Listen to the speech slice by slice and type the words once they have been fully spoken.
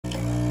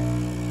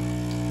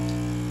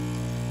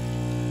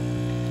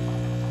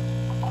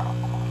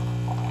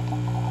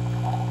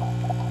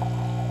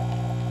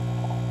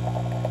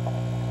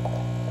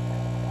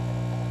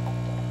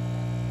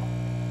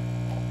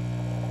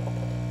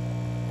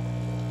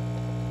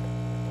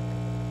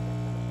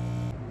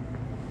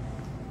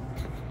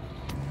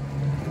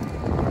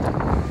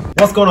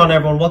What's going on,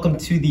 everyone? Welcome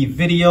to the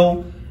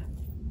video.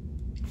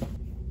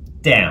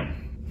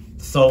 Damn.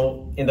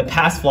 So in the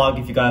past vlog,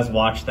 if you guys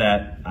watched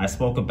that, I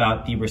spoke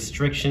about the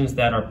restrictions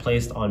that are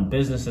placed on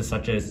businesses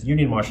such as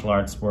Union Martial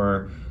Arts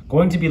were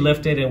going to be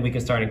lifted and we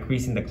can start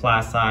increasing the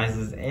class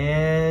sizes,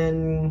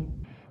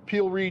 and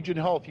Peel Region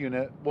Health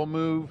Unit will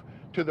move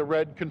to the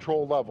red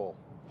control level.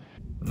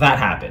 That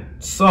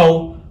happened.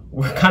 So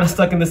we're kind of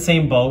stuck in the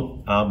same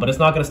boat, but it's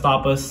not going to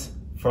stop us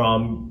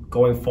from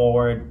going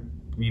forward,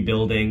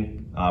 rebuilding,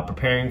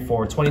 preparing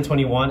for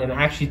 2021. And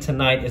actually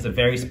tonight is a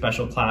very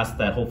special class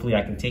that hopefully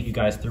I can take you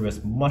guys through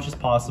as much as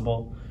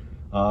possible,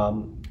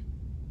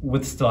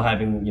 with still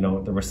having,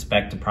 the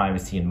respect to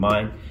privacy in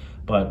mind.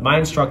 But my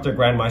instructor,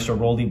 Grandmaster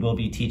Rolly, will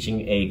be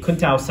teaching a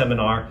Kuntao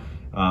seminar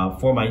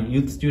for my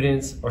youth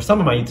students, or some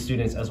of my youth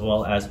students, as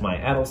well as my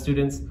adult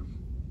students.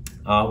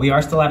 We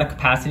are still at a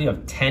capacity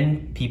of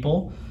 10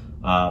 people.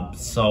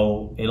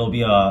 So it'll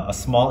be a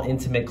small,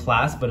 intimate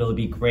class, but it'll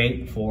be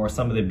great for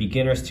some of the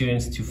beginner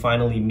students to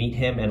finally meet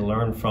him and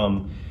learn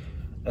from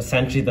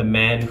essentially the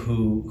man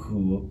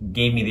who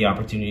gave me the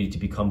opportunity to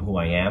become who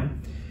I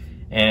am.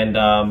 And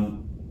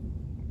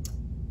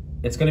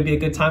it's going to be a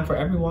good time for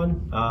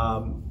everyone.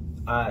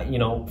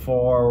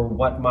 For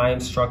what my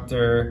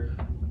instructor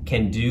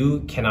can do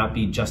cannot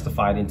be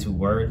justified into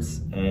words.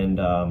 And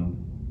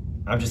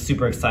I'm just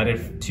super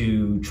excited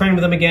to train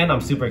with him again. I'm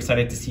super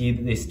excited to see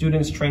the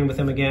students train with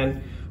him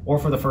again, or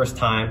for the first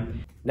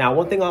time. Now,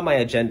 one thing on my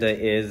agenda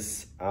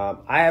is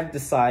I have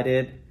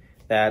decided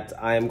that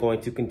I am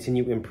going to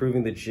continue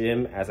improving the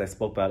gym, as I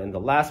spoke about in the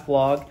last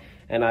vlog.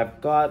 And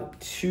I've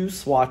got two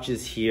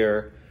swatches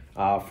here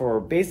for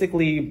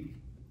basically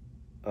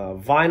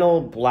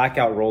vinyl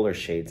blackout roller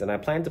shades. And I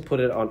plan to put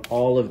it on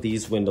all of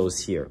these windows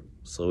here.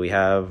 So we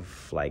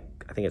have, I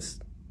think it's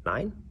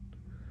 9?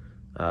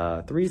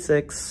 3,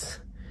 6,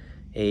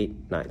 8,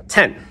 9,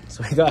 10.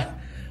 So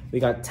we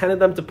got 10 of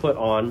them to put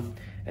on,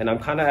 and I'm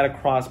kind of at a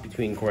cross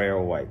between gray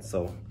or white.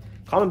 So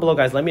comment below,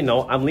 guys, let me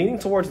know. I'm leaning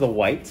towards the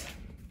white.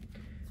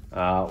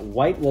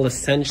 White will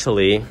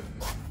essentially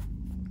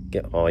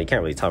you can't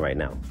really tell right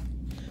now.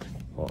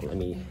 Well, let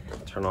me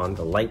turn on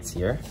the lights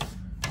here.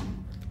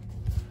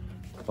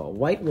 But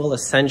white will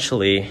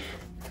essentially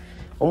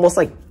almost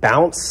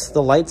bounce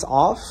the lights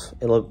off.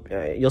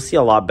 You'll see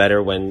a lot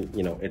better when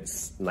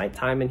it's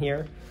nighttime in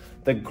here.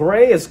 The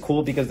gray is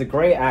cool because the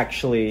gray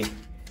actually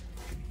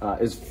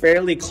is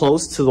fairly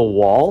close to the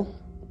wall,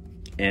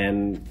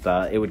 and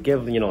it would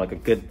give a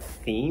good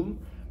theme.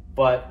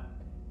 But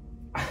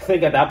I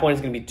think at that point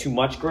it's gonna be too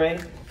much gray,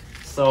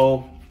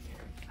 so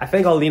I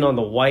think I'll lean on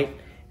the white.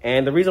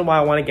 And the reason why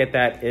I want to get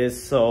that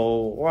is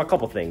a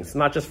couple things,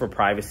 not just for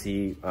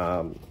privacy,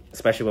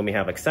 especially when we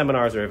have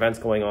seminars or events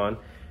going on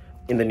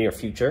in the near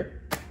future,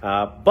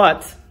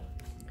 but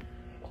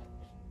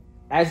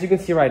as you can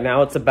see right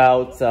now, it's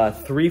about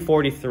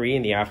 3:43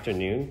 in the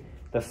afternoon.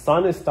 The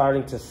sun is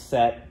starting to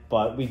set,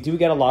 but we do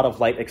get a lot of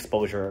light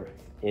exposure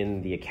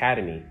in the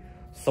academy.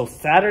 So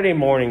Saturday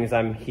mornings,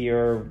 I'm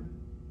here,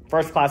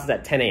 first class is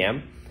at 10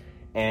 a.m.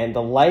 and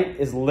the light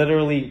is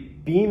literally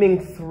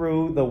beaming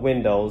through the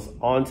windows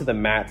onto the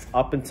mats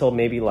up until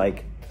maybe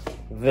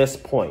this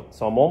point.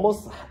 So I'm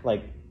almost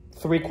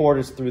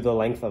 3/4 through the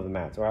length of the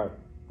mats, or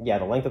yeah,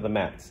 the length of the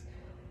mats.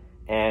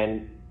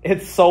 And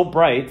it's so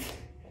bright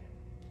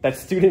that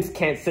students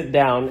can't sit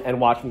down and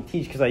watch me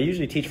teach, because I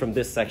usually teach from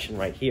this section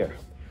right here,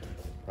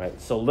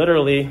 right? So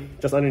literally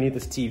just underneath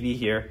this TV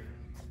here,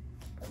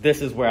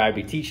 this is where I'd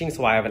be teaching.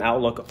 So I have an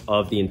outlook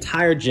of the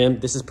entire gym.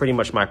 This is pretty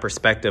much my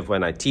perspective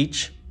when I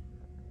teach.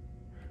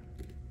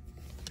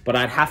 But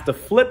I'd have to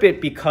flip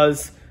it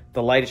because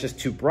the light is just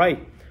too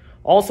bright.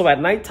 Also at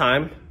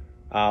nighttime,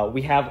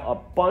 we have a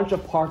bunch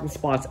of parking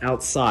spots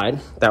outside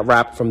that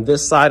wrap from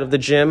this side of the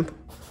gym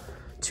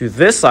to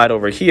this side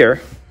over here.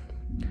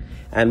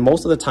 And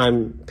most of the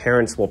time,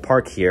 parents will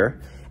park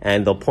here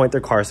and they'll point their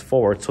cars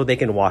forward so they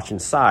can watch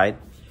inside.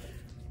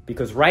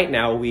 Because right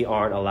now we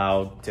aren't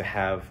allowed to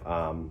have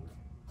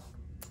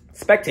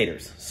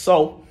spectators.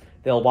 So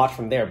they'll watch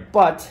from there.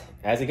 But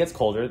as it gets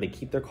colder, they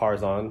keep their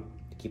cars on,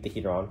 keep the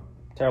heater on.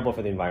 Terrible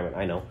for the environment,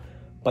 I know.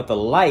 But the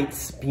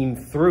lights beam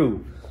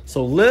through.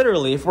 So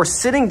literally, if we're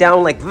sitting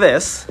down like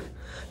this,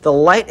 the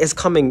light is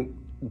coming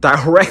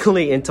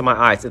directly into my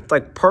eyes. It's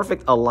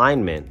perfect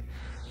alignment.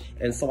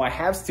 And so I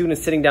have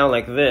students sitting down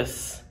like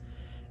this,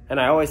 and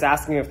I always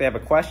ask them if they have a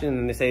question,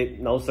 and they say,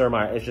 no, sir,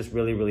 it's just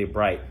really, really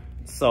bright.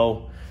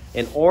 So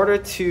in order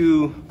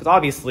to, because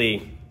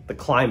obviously the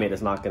climate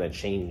is not going to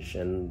change,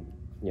 and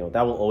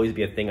that will always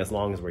be a thing as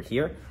long as we're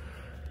here.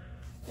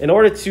 In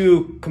order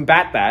to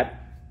combat that,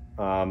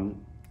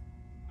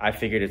 I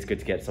figured it's good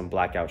to get some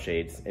blackout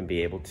shades and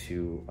be able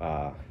to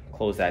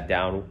close that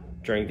down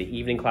during the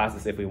evening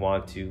classes if we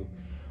want to,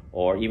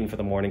 or even for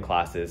the morning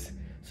classes,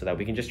 so that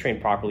we can just train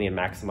properly and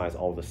maximize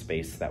all the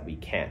space that we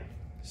can.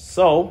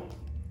 So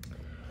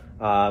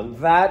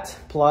that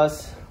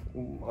plus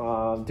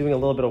doing a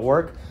little bit of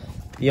work.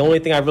 The only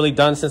thing I've really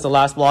done since the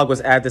last vlog was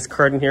add this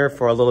curtain here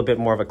for a little bit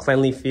more of a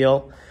cleanly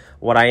feel.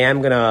 What I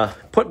am gonna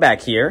put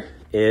back here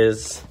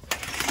is,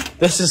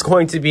 this is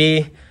going to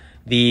be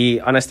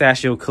the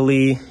Anastacio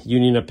Ave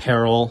Union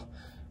Apparel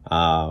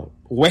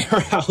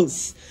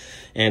warehouse.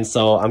 And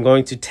so I'm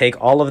going to take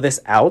all of this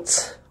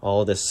out,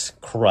 all this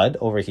crud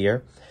over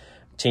here,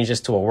 change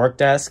this to a work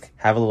desk,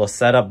 have a little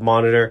setup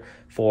monitor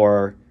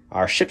for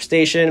our ship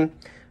station,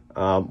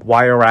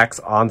 wire racks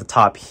on the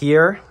top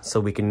here so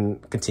we can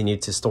continue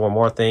to store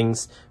more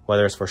things,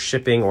 whether it's for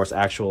shipping or it's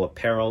actual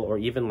apparel, or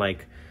even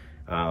like,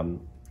 you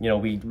know,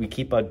 we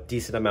keep a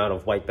decent amount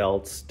of white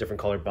belts,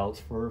 different colored belts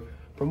for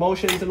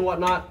promotions and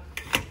whatnot.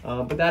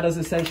 But that is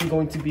essentially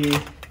going to be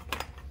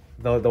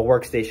the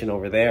workstation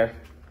over there.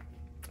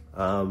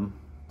 And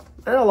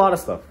a lot of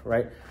stuff,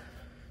 right?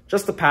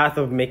 Just the path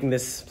of making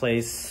this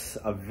place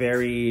a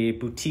very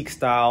boutique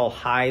style,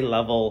 high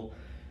level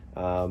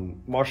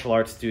martial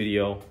arts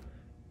studio.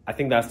 I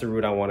think that's the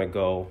route I want to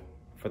go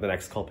for the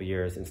next couple of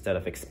years, instead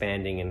of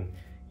expanding and,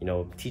 you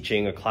know,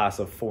 teaching a class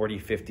of 40,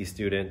 50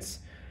 students.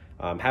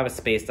 Have a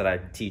space that I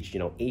teach, you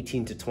know,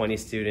 18 to 20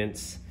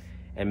 students,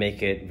 and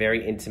make it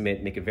very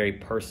intimate, make it very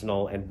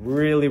personal, and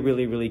really,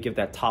 really, really give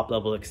that top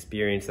level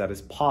experience that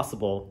is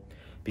possible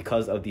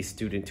because of the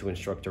student to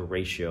instructor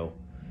ratio.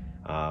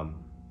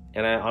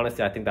 And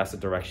honestly, I think that's the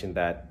direction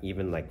that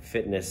even like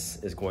fitness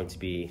is going to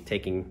be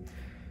taking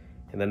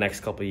in the next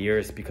couple of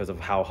years, because of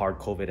how hard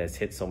COVID has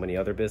hit so many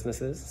other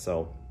businesses.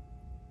 So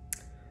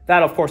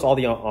that, of course, all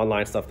the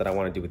online stuff that I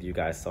want to do with you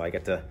guys, so I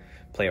get to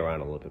play around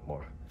a little bit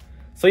more.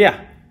 So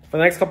yeah, for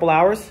the next couple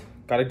hours,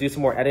 got to do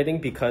some more editing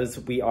because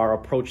we are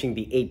approaching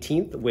the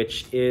 18th,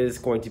 which is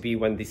going to be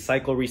when the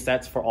cycle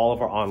resets for all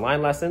of our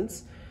online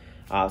lessons.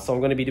 So I'm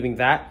going to be doing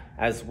that,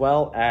 as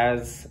well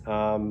as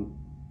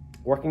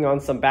working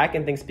on some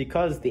back-end things,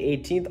 because the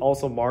 18th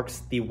also marks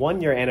the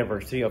 1-year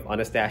anniversary of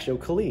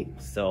Anastacio Ave.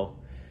 So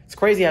it's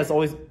crazy as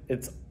always.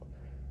 It's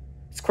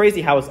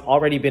crazy how it's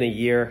already been a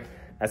year.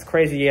 As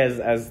crazy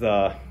as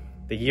the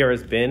year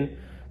has been,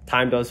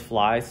 time does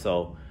fly.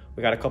 So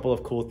we got a couple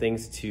of cool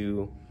things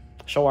to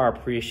show our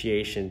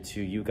appreciation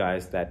to you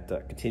guys that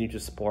continue to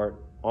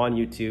support on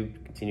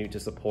YouTube, continue to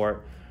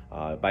support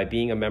by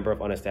being a member of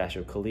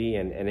Anastacio Ave,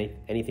 and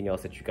anything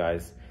else that you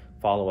guys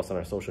follow us on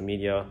our social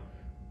media,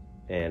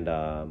 and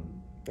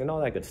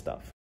all that good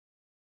stuff.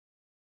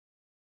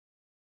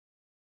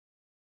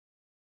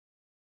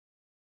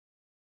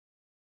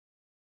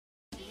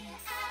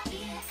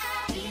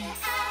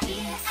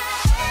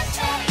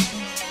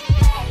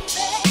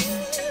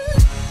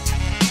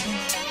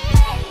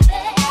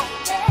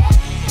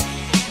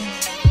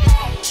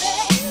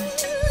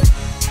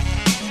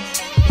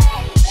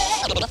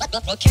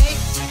 Okay.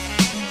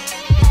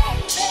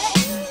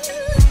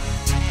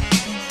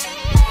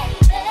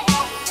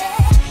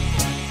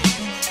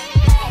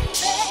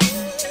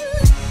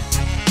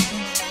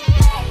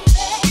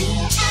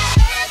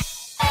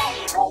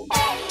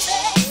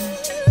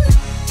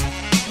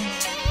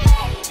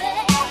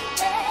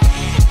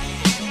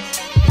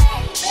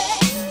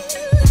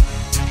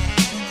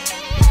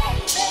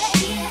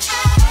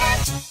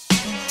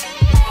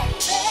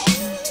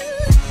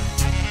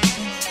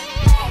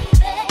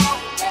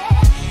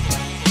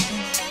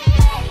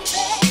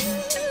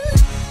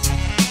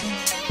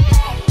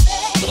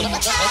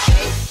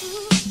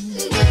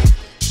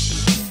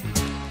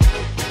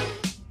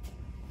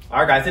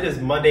 All right, guys, it is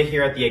Monday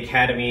here at the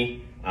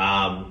Academy.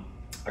 I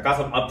got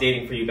some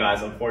updating for you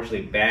guys,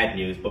 unfortunately bad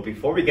news, but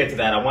before we get to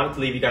that, I wanted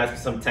to leave you guys with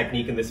some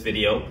technique in this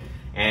video,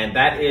 and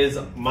that is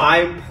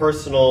my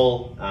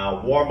personal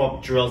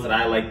warm-up drills that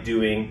I like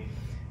doing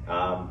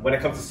when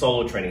it comes to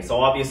solo training. So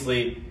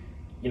obviously,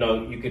 you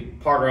know, you could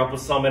partner up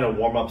with someone and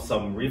warm up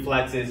some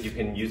reflexes. You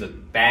can use a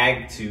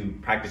bag to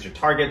practice your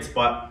targets,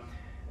 but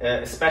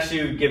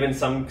especially given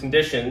some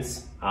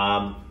conditions,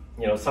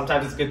 you know,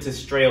 sometimes it's good to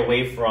stray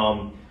away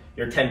from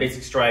your 10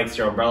 basic strikes,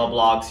 your umbrella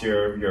blocks,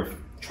 your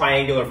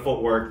triangular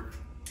footwork.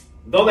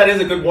 Though that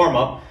is a good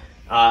warm-up,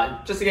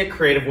 just to get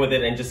creative with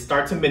it and just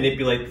start to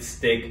manipulate the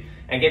stick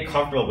and get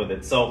comfortable with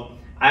it. So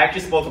I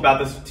actually spoke about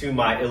this to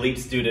my elite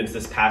students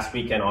this past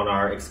weekend on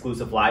our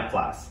exclusive live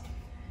class.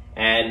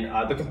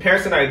 And the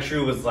comparison I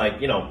drew was like,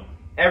 you know,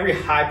 every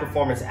high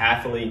performance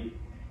athlete,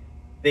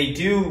 they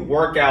do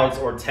workouts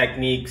or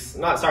techniques,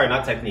 not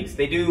techniques,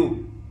 they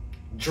do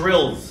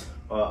drills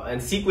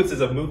and sequences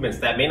of movements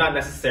that may not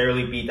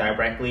necessarily be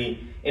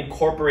directly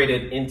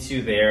incorporated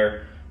into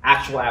their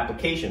actual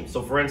application.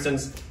 So for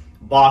instance,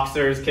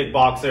 boxers,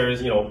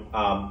 kickboxers, you know,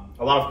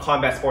 a lot of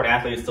combat sport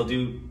athletes still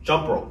do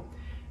jump rope.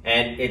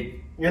 And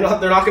they're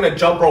not gonna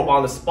jump rope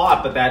on the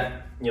spot, but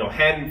that, you know,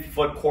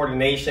 hand-foot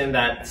coordination,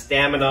 that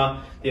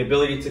stamina, the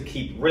ability to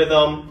keep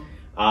rhythm,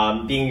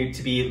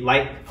 to be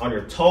light on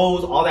your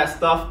toes, all that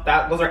stuff,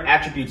 those are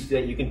attributes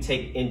that you can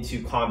take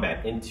into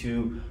combat,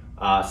 into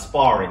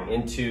sparring,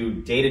 into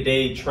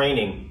day-to-day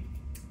training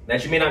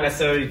that you may not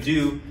necessarily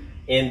do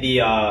in the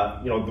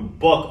you know, the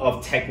book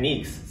of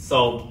techniques.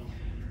 So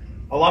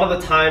a lot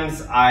of the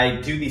times I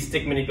do these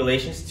stick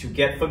manipulations to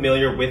get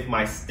familiar with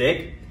my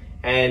stick.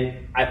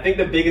 And I think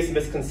the biggest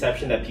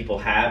misconception that people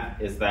have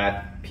is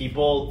that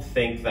people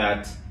think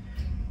that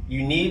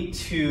you need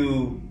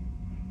to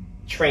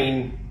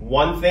train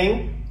one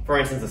thing for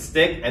instance, a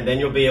stick, and then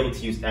you'll be able to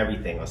use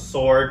everything: a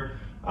sword,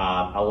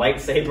 a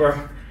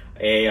lightsaber,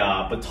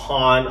 a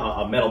baton,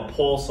 a metal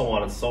pole, so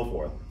on and so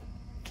forth.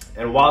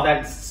 And while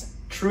that's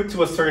true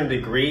to a certain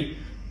degree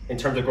in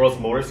terms of gross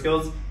motor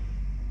skills,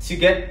 to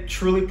get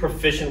truly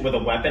proficient with a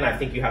weapon, I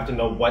think you have to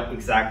know what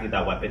exactly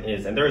that weapon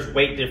is. And there's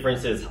weight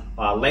differences,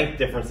 length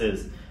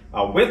differences,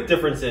 width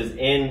differences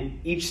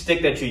in each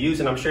stick that you use.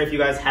 And I'm sure if you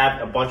guys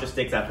have a bunch of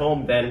sticks at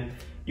home, then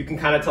you can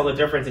kind of tell the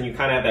difference, and you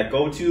kind of have that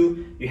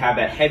go-to, you have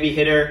that heavy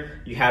hitter,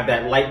 you have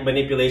that light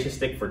manipulation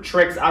stick for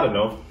tricks, I don't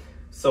know.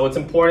 So it's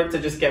important to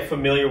just get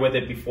familiar with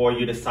it before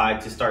you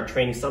decide to start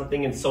training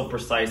something and so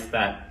precise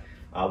that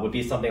would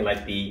be something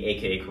like the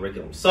AKA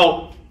curriculum.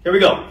 So here we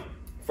go.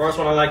 First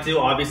one I like to do,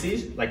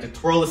 obviously, like to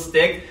twirl the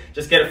stick,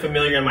 just get it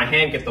familiar in my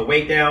hand, get the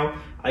weight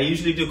down. I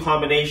usually do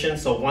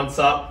combinations, so once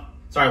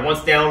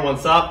down,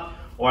 once up,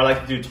 or I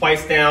like to do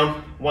twice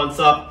down, once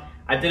up.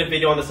 I did a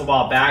video on this a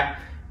while back.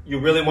 You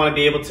really want to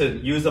be able to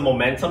use the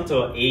momentum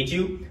to aid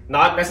you,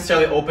 not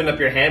necessarily open up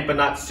your hand, but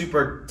not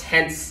super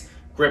tense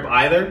grip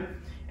either.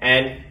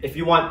 And if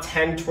you want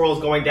 10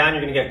 twirls going down,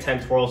 you're going to get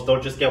 10 twirls.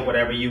 Don't just get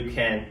whatever you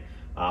can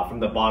from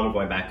the bottom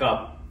going back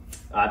up.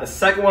 The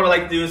second one I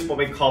like to do is what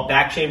we call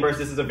back chambers.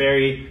 This is a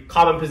very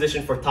common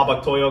position for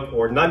tabak toyok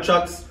or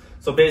nunchucks.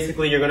 So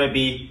basically you're going to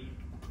be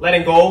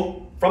letting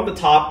go from the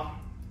top,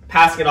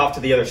 passing it off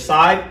to the other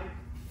side.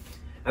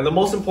 And the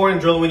most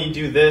important drill when you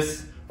do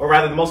this, or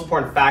rather the most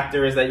important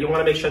factor, is that you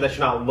want to make sure that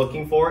you're not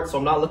looking for it. So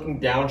I'm not looking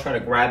down trying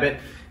to grab it.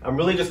 I'm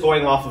really just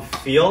going off of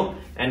feel.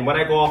 And when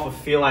I go off of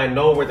feel, I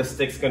know where the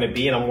stick's going to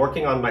be, and I'm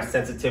working on my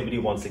sensitivity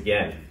once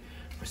again.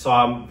 So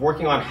I'm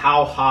working on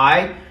how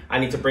high I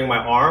need to bring my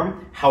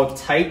arm, how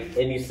tight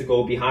it needs to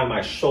go behind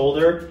my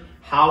shoulder,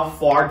 how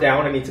far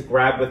down I need to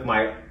grab with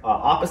my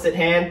opposite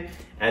hand,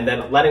 and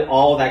then letting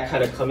all of that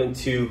kind of come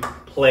into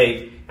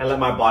play and let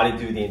my body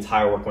do the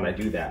entire work when I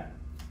do that.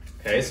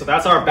 Okay, so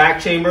that's our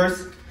back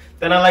chambers.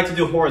 Then I like to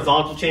do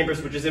horizontal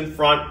chambers, which is in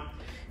front,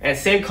 and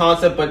same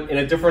concept, but in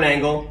a different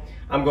angle.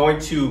 I'm going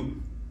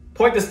to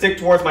point the stick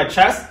towards my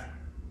chest.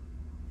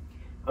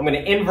 I'm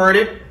going to invert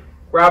it,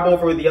 grab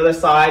over with the other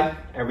side,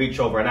 and reach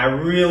over. And I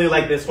really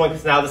like this one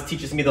because now this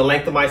teaches me the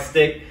length of my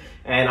stick,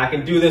 and I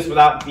can do this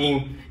without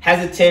being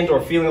hesitant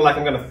or feeling like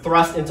I'm going to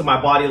thrust into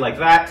my body like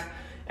that.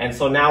 And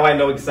so now I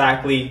know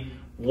exactly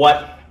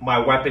what my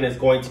weapon is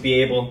going to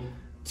be able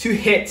to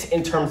hit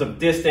in terms of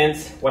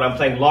distance when I'm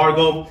playing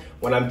Largo,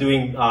 when I'm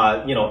doing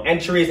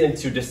entries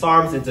into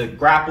disarms, into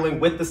grappling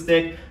with the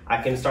stick.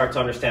 I can start to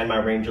understand my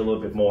range a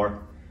little bit more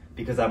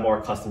because I'm more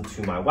accustomed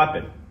to my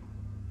weapon.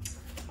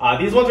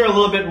 These ones are a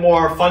little bit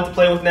more fun to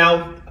play with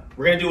now.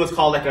 We're going to do what's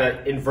called like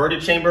an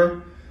inverted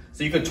chamber.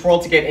 So you can twirl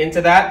to get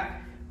into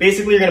that.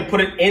 Basically, you're going to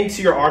put it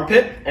into your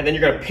armpit, and then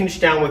you're going to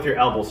pinch down with your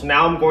elbow. So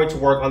now I'm going to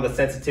work on the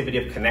sensitivity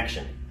of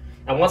connection.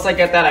 And once I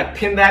get that, I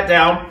pin that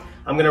down.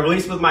 I'm going to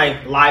release with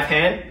my live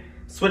hand,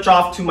 switch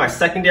off to my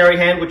secondary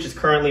hand, which is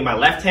currently my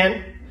left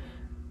hand,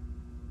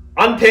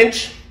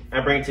 unpinch,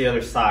 and bring it to the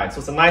other side. So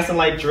it's a nice and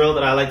light drill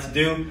that I like to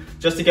do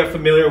just to get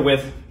familiar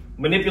with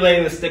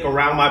manipulating the stick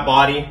around my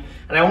body.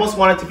 And I almost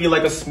want it to be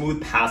like a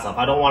smooth pass off.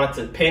 I don't want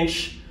it to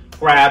pinch,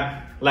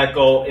 grab, let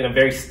go in a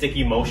very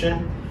sticky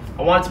motion.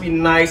 I want it to be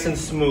nice and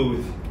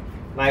smooth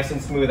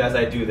as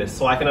I do this,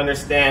 so I can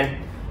understand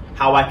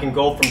how I can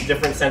go from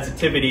different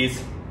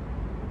sensitivities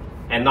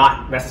and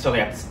not necessarily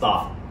have to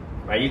stop.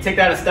 Right? You take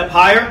that a step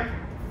higher,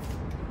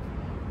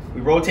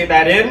 we rotate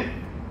that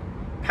in,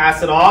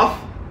 pass it off.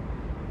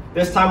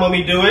 This time when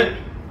we do it,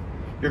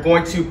 you're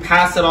going to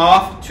pass it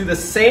off to the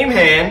same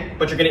hand,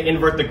 but you're going to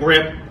invert the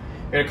grip.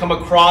 You're going to come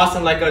across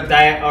in like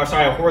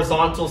a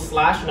horizontal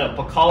slash and a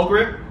pakal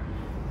grip.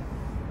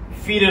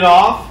 Feed it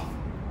off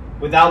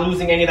without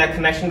losing any of that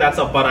connection. That's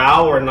a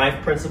barao or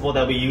knife principle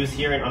that we use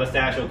here in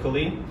Anastacio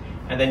Kali.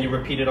 And then you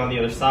repeat it on the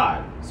other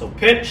side. So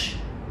pinch,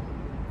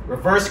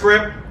 reverse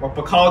grip or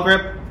pakal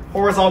grip,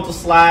 horizontal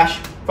slash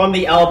from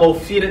the elbow,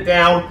 feed it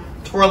down,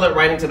 twirl it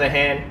right into the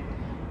hand,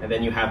 and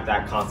then you have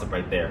that concept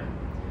right there.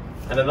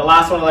 And then the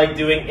last one I like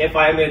doing, if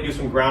I am going to do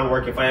some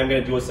groundwork, if I am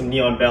going to do some knee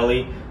on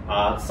belly,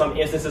 some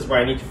instances where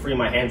I need to free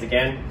my hands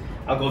again,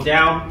 I'll go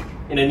down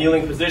in a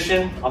kneeling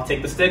position. I'll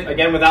take the stick,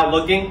 again without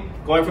looking,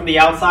 going from the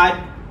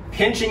outside,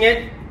 pinching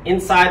it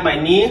inside my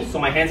knee so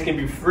my hands can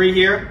be free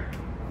here,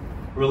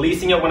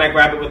 releasing it when I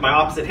grab it with my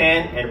opposite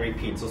hand, and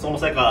repeat. So it's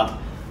almost like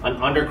an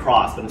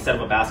undercross, but instead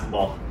of a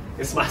basketball,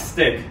 it's my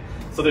stick.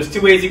 So there's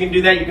two ways you can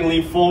do that. You can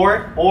lean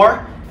forward,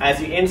 or as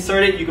you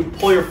insert it, you can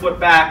pull your foot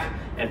back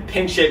and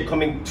pinch it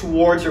coming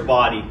towards your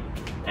body,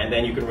 and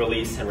then you can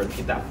release and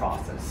repeat that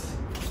process,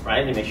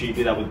 right? And make sure you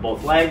do that with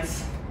both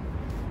legs.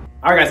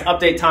 All right, guys,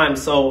 update time.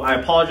 So I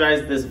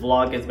apologize, this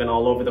vlog has been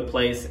all over the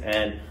place,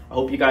 and I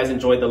hope you guys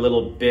enjoyed the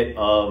little bit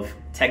of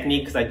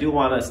technique, because I do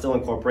want to still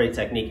incorporate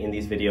technique in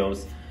these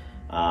videos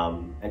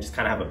and just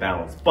kind of have a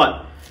balance.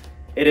 But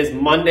it is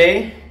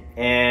Monday,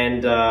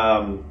 and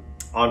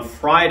on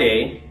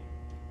Friday,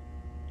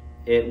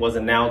 it was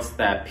announced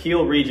that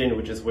Peel region,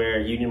 which is where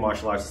Union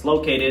Martial Arts is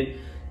located,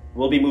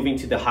 will be moving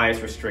to the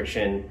highest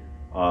restriction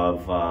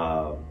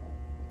of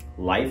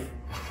life,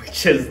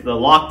 which is the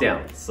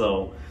lockdown.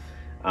 So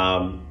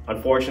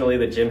unfortunately,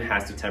 the gym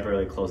has to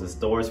temporarily close its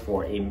doors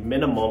for a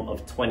minimum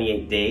of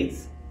 28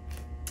 days.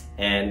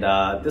 And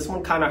this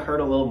one kind of hurt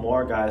a little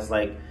more, guys.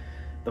 Like,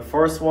 the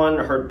first one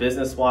hurt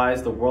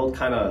business-wise. The world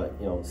kind of,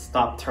 you know,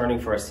 stopped turning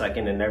for a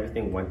second and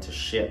everything went to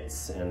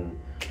shits. And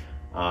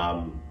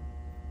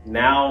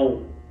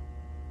now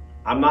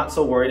I'm not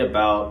so worried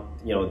about,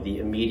 you know, the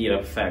immediate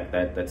effect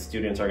that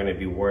students are going to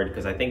be worried,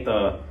 because I think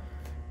the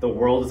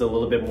world is a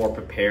little bit more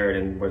prepared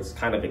and was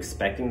kind of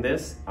expecting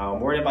this. I'm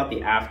worried about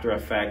the after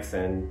effects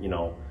and, you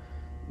know,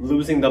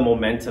 losing the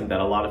momentum that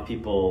a lot of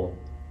people,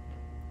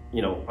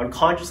 you know,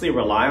 unconsciously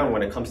rely on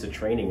when it comes to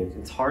training.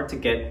 It's hard to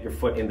get your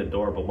foot in the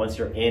door, but once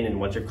you're in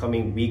and once you're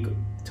coming week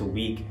to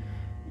week,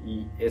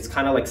 it's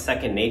kind of like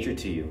second nature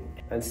to you.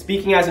 And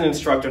speaking as an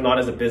instructor, not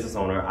as a business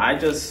owner, I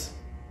just,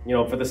 you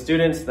know, for the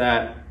students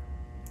that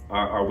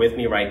are with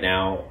me right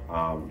now,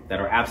 that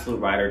are absolute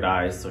ride or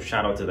dies, so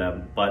shout out to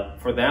them. But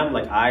for them,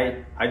 like,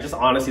 I just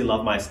honestly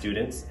love my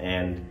students,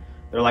 and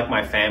they're like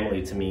my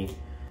family to me.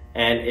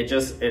 And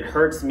it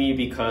hurts me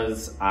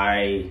because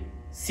I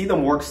see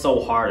them work so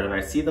hard and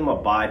I see them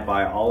abide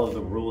by all of the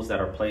rules that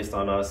are placed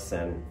on us.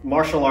 And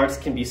martial arts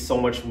can be so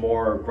much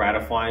more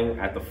gratifying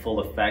at the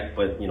full effect,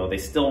 but, you know, they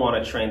still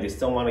want to train, they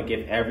still want to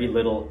give every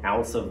little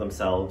ounce of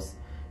themselves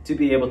to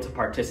be able to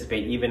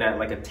participate, even at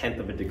like 1/10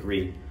 of a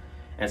degree.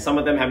 And some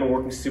of them have been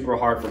working super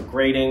hard for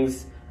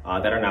gradings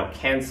that are now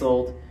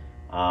canceled.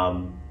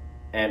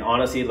 And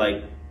honestly,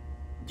 like,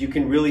 you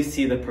can really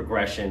see the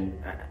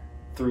progression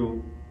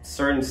through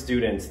certain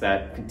students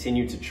that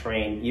continue to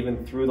train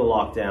even through the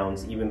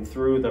lockdowns, even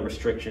through the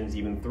restrictions,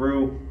 even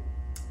through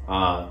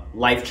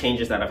life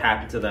changes that have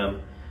happened to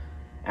them.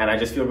 And I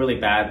just feel really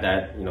bad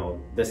that, you know,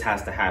 this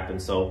has to happen.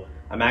 So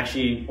I'm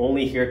actually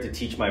only here to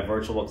teach my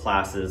virtual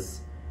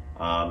classes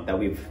that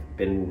we've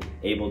been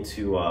able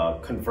to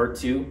convert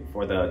to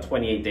for the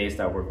 28 days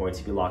that we're going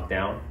to be locked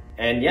down.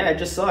 And yeah, it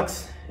just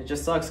sucks. It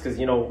just sucks because,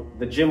 you know,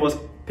 the gym was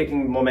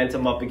picking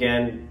momentum up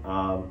again.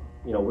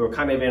 You know, we were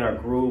kind of in our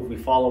groove. We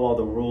follow all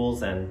the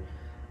rules, and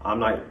I'm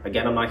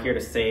not here to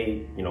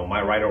say, you know,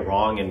 my right or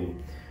wrong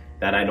and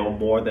that I know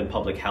more than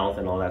public health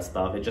and all that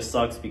stuff. It just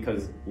sucks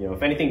because, you know,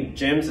 if anything,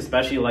 gyms,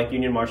 especially like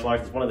Union Martial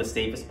Arts, is one of the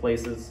safest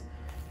places.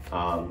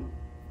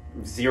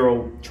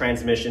 Zero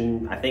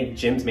transmission. I think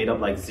gyms made up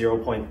like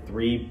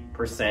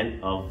 0.3%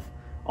 of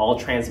all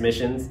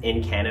transmissions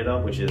in Canada,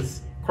 which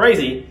is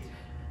crazy.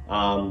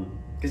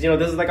 Because, you know,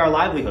 this is like our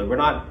livelihood. We're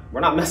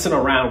not messing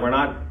around. We're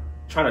not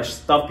trying to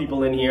stuff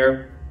people in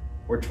here.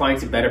 We're trying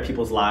to better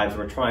people's lives.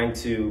 We're trying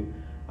to, you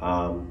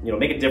know,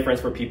 make a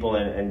difference for people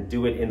and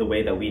do it in the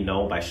way that we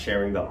know, by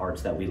sharing the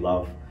arts that we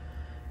love.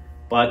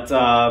 But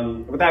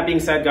with that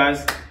being said,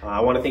 guys,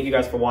 I want to thank you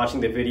guys for watching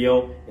the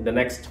video. In the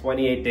next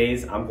 28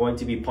 days, I'm going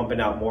to be pumping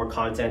out more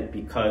content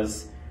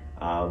because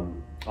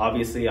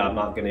obviously I'm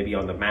not going to be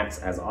on the mats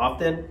as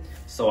often.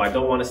 So I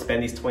don't want to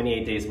spend these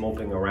 28 days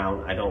moping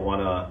around. I don't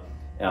want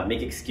to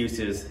make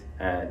excuses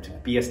to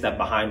be a step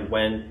behind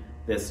when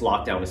this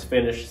lockdown is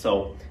finished.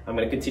 So I'm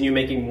going to continue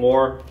making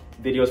more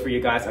videos for you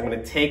guys. I'm going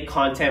to take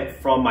content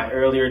from my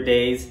earlier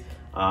days,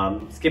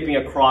 skipping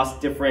across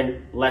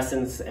different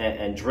lessons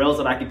and drills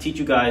that I could teach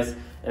you guys.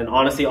 And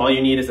honestly, all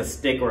you need is a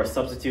stick or a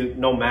substitute,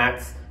 no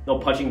mats, no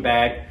punching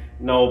bag,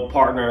 no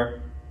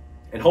partner.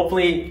 And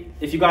hopefully,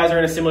 if you guys are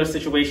in a similar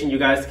situation, you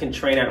guys can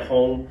train at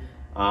home,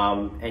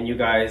 and you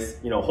guys,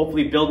 you know,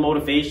 hopefully build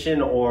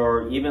motivation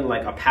or even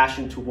like a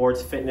passion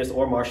towards fitness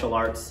or martial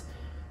arts,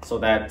 so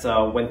that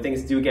when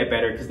things do get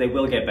better, because they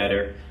will get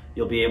better,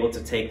 you'll be able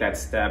to take that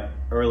step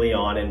early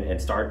on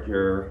and start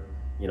your,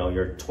 you know,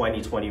 your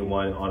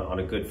 2021 on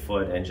a good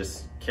foot and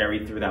just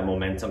carry through that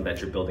momentum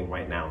that you're building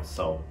right now.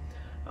 So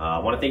I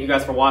want to thank you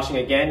guys for watching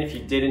again. If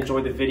you did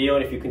enjoy the video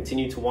and if you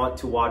continue to want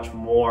to watch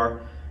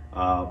more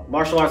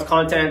martial arts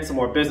content, some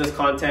more business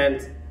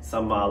content,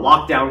 some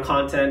lockdown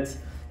content,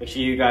 make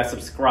sure you guys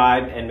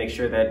subscribe and make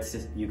sure that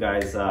you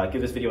guys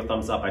give this video a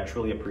thumbs up. I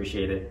truly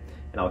appreciate it.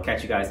 And I'll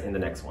catch you guys in the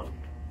next one.